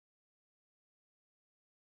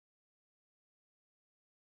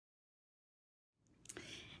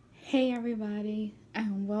Hey everybody,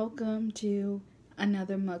 and welcome to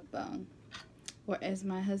another mukbang, or as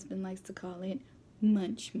my husband likes to call it,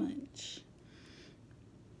 munch munch.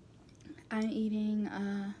 I'm eating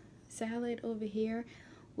a salad over here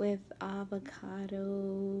with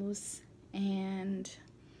avocados and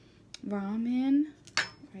ramen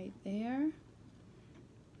right there.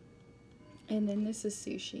 And then this is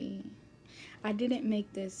sushi. I didn't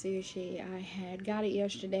make this sushi. I had got it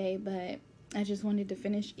yesterday, but I just wanted to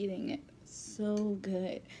finish eating it. So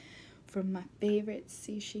good. From my favorite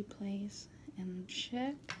sushi place. And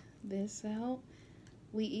check this out.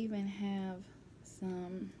 We even have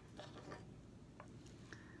some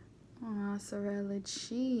mozzarella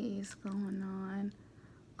cheese going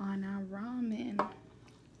on our ramen.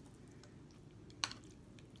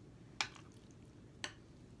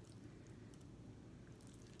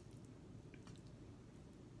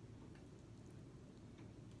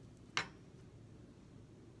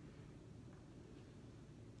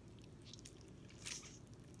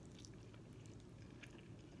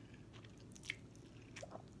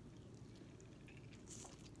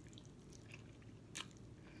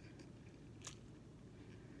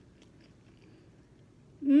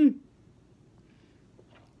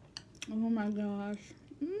 Oh my gosh.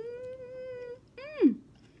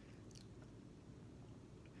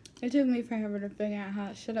 It took me forever to figure out how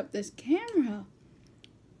to set up this camera.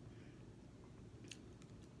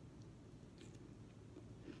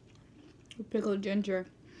 Pickled ginger.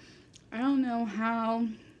 I don't know how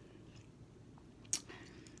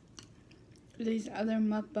these other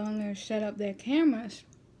mukbangers set up their cameras.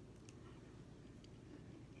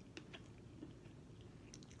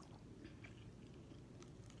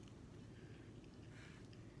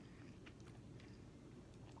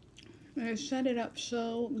 They set it up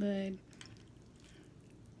so good.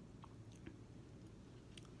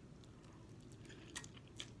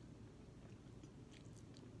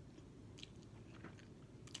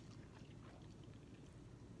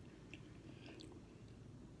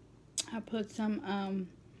 I put some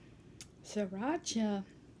sriracha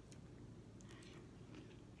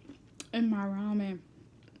in my ramen.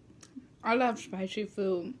 I love spicy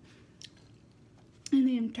food. And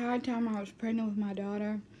the entire time I was pregnant with my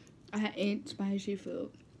daughter, I ate spicy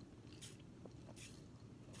food.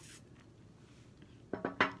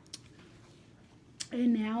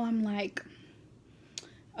 And now I'm like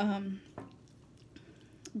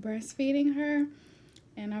breastfeeding her,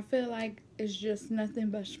 and I feel like it's just nothing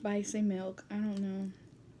but spicy milk. I don't know.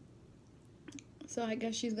 So I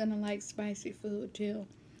guess she's gonna like spicy food too,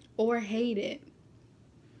 or hate it.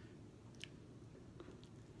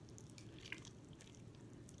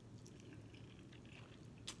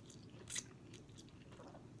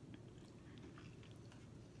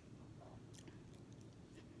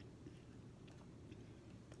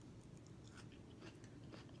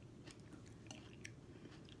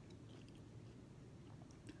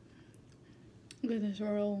 Look at this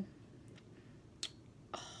roll.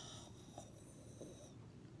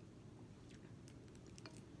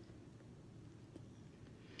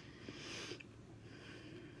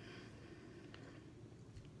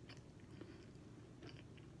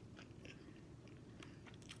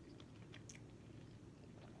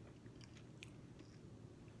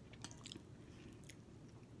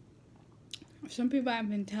 Some people have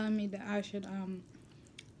been telling me that I should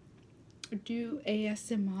do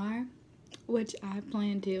ASMR, which I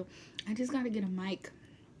plan to. I just gotta get a mic.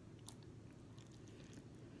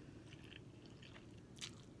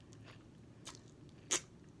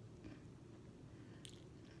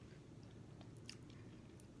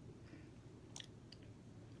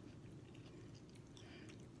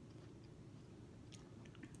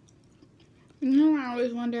 You know, I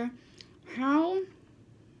always wonder, how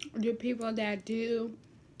do people that do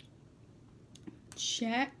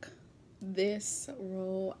check this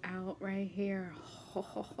roll out right here?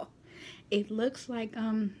 It looks like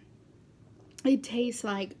it tastes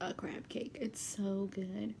like a crab cake. It's so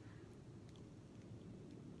good.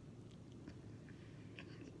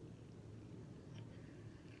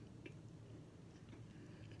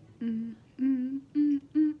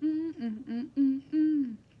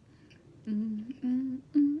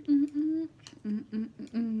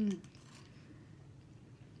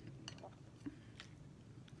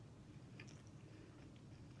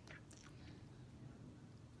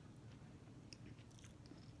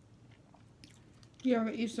 You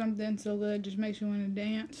ever eat something so good it just makes you want to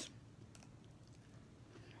dance?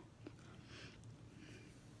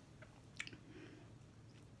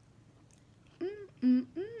 I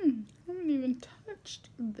haven't even touched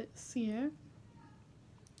this yet.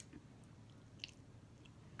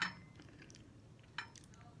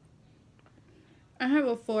 I have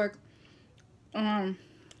a fork to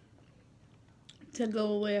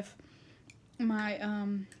go with my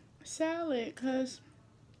salad, because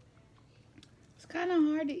it's kind of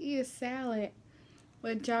hard to eat a salad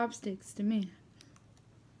with chopsticks to me.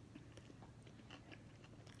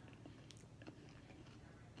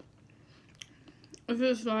 It's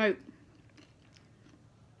just like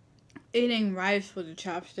eating rice with a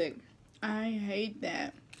chopstick. I hate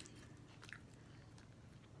that.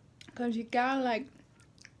 Because you gotta like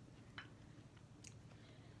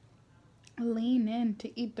lean in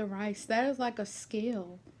to eat the rice. That is like a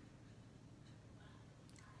skill.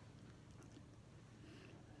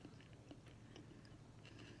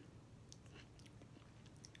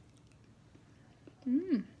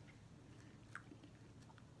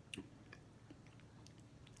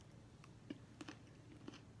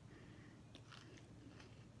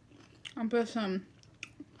 I'll put some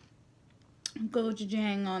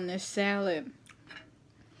gochujang on this salad.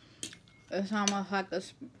 It's almost like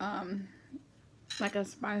a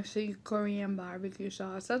spicy Korean barbecue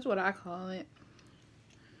sauce. That's what I call it.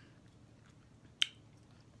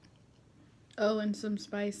 Oh, and some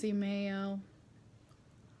spicy mayo.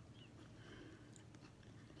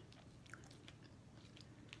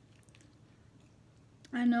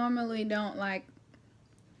 I normally don't like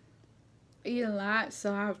eat a lot,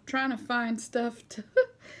 so I'm trying to find stuff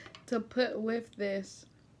to put with this.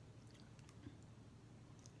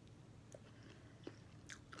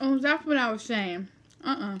 Oh, that's what I was saying.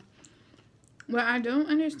 What I don't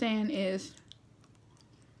understand is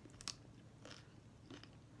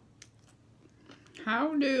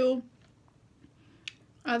how do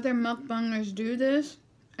other mukbangers do this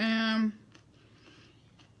and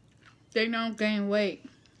they don't gain weight?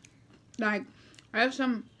 Like, I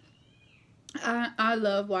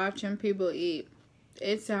love watching people eat.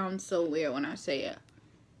 It sounds so weird when I say it,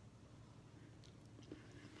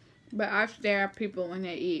 but I stare at people when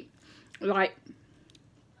they eat. Like,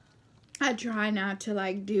 I try not to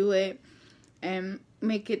like do it and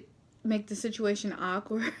make the situation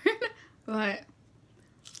awkward, but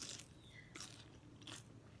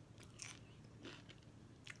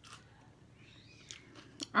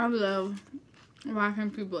I love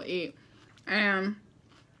watching people eat. And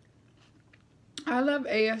I love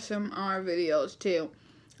ASMR videos too.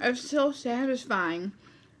 It's so satisfying.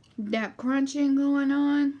 That crunching going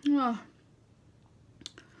on. Oh.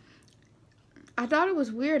 I thought it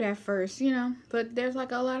was weird at first, you know, but there's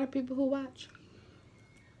like a lot of people who watch.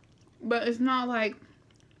 But it's not like,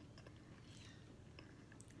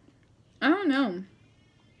 I don't know.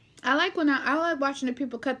 I like watching the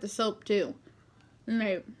people cut the soap too. And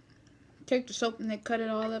they take the soap and they cut it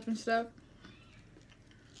all up and stuff.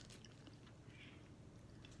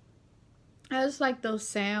 I just like those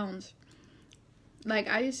sounds. Like,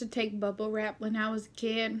 I used to take bubble wrap when I was a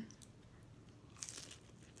kid.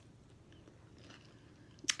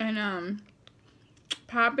 And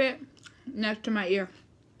pop it next to my ear.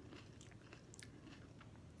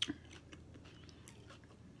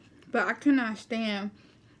 But I cannot stand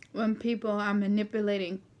when people are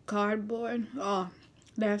manipulating cardboard. Oh,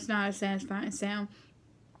 that's not a satisfying sound.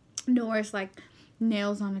 Nor it's like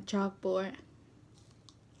nails on a chalkboard.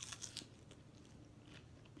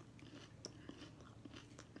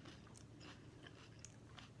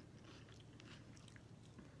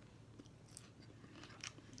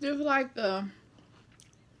 There's like a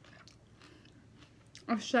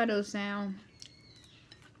subtle sound.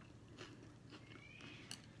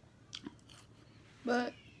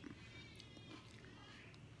 But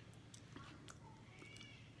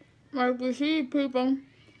like, we see people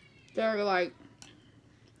that are like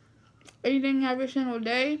eating every single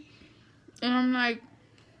day, and I'm like,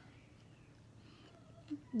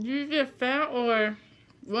 you get fat or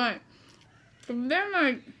what? But they're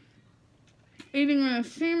like eating an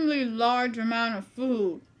extremely large amount of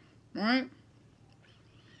food, right?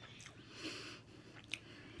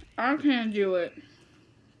 I can't do it.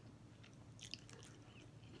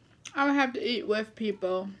 I would have to eat with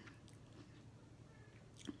people.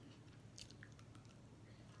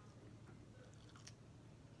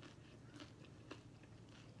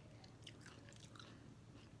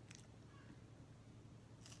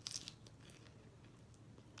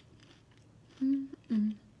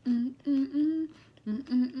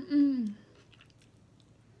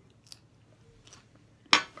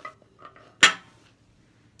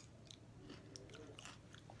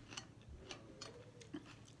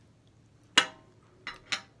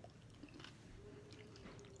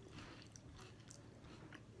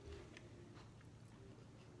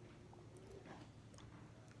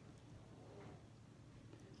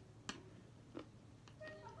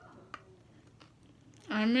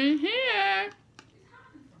 I'm in here.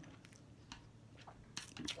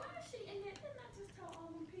 Why is she in there? Didn't I just tell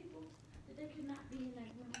all them people that they could not be in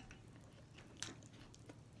that room?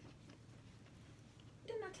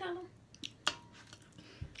 Didn't I tell them?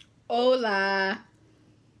 Hola.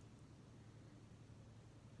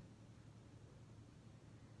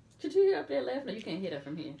 Did you hear up there laughing? No, you can't hear that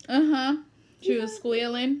from here. She was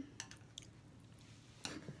squealing.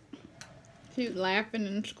 She was laughing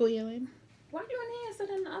and squealing. Why you in here instead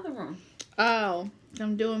of in the other room? Oh,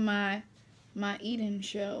 I'm doing my eating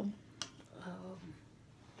show. Oh.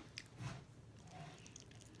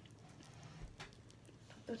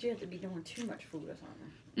 I thought you had to be doing too much food or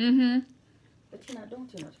something. But you're not doing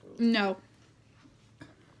too much food. No.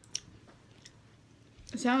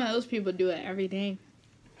 Some of those people do it every day.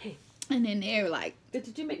 Hey. And then they're like,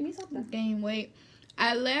 Did you make me something? gain weight.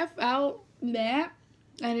 I left out that.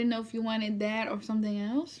 I didn't know if you wanted that or something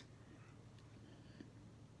else.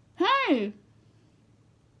 Hey!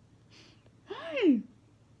 Hey!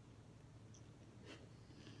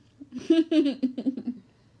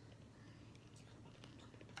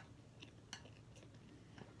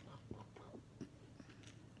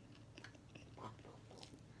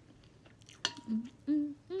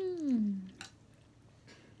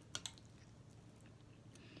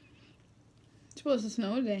 It's supposed to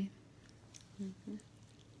snow today.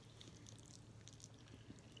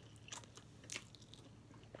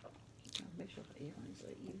 Make sure the earrings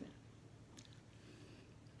are even.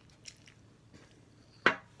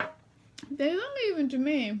 They look even to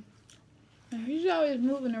me. He's always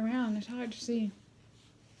moving around. It's hard to see.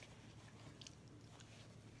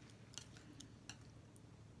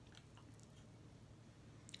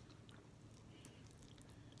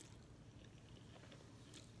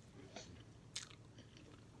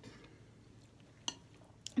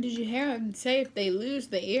 Did you hear him say if they lose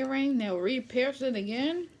the earring, they'll re-pierce it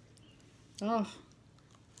again? Oh.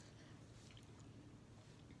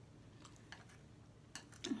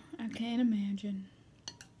 I can't imagine.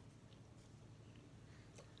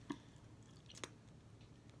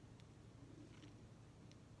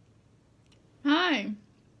 Hi.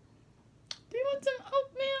 Do you want some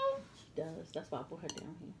oatmeal? She does. That's why I brought her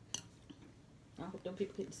down here. I hope them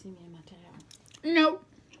people couldn't see me in my towel. Nope.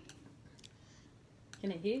 Can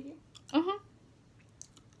they hear you? Uh-huh.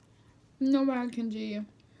 Nobody can see you.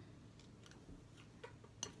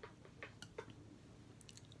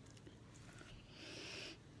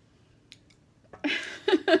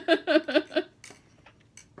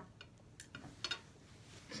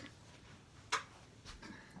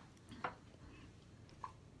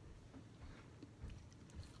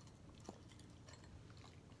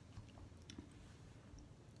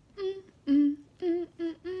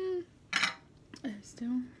 I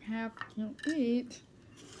still have to eat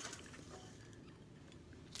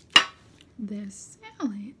this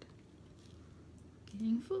salad.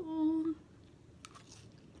 Getting full.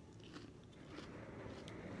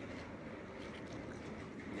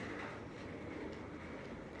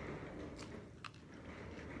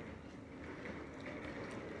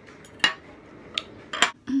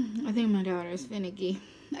 I think my daughter's finicky.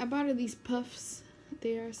 I bought her these puffs.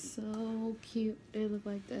 They are so cute. They look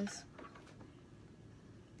like this.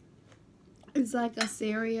 It's like a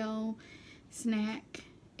cereal snack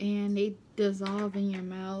and they dissolve in your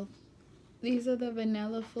mouth. These are the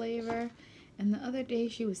vanilla flavor. And the other day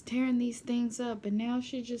she was tearing these things up and now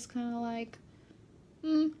she's just kind of like,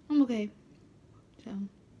 I'm okay. So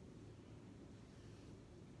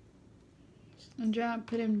I'm trying to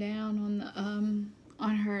put him down on the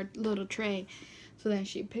on her little tray so that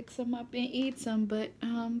she picks them up and eats them, but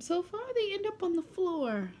so far they end up on the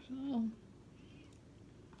floor. So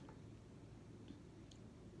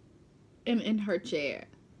in her chair.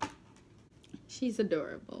 She's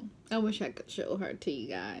adorable. I wish I could show her to you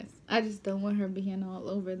guys. I just don't want her being all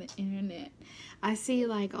over the internet. I see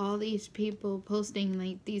like all these people posting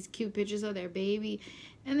like these cute pictures of their baby,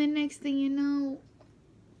 and the next thing you know,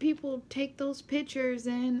 people take those pictures,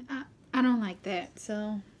 and I don't like that.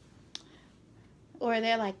 So, or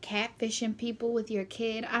they're like catfishing people with your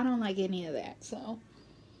kid. I don't like any of that. So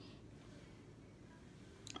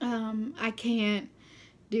I can't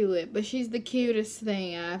do it, but she's the cutest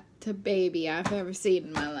thing to baby I've ever seen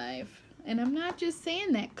in my life. And I'm not just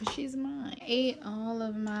saying that because she's mine. I ate all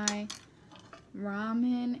of my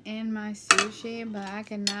ramen and my sushi, but I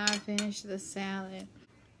cannot finish the salad.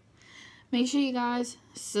 Make sure you guys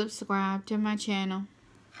subscribe to my channel.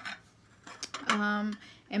 And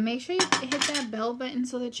make sure you hit that bell button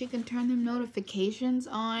so that you can turn the notifications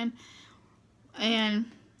on. And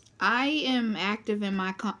I am active in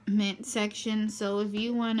my comment section, so if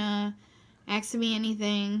you want to ask me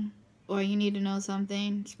anything, or you need to know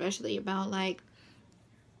something, especially about like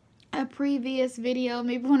a previous video,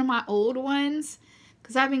 maybe one of my old ones,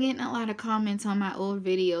 because I've been getting a lot of comments on my old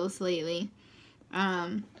videos lately.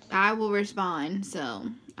 I will respond, so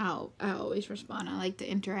I always respond. I like to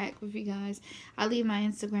interact with you guys. I'll leave my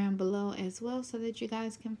Instagram below as well so that you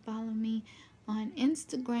guys can follow me on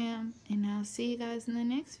Instagram, and I'll see you guys in the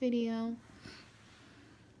next video.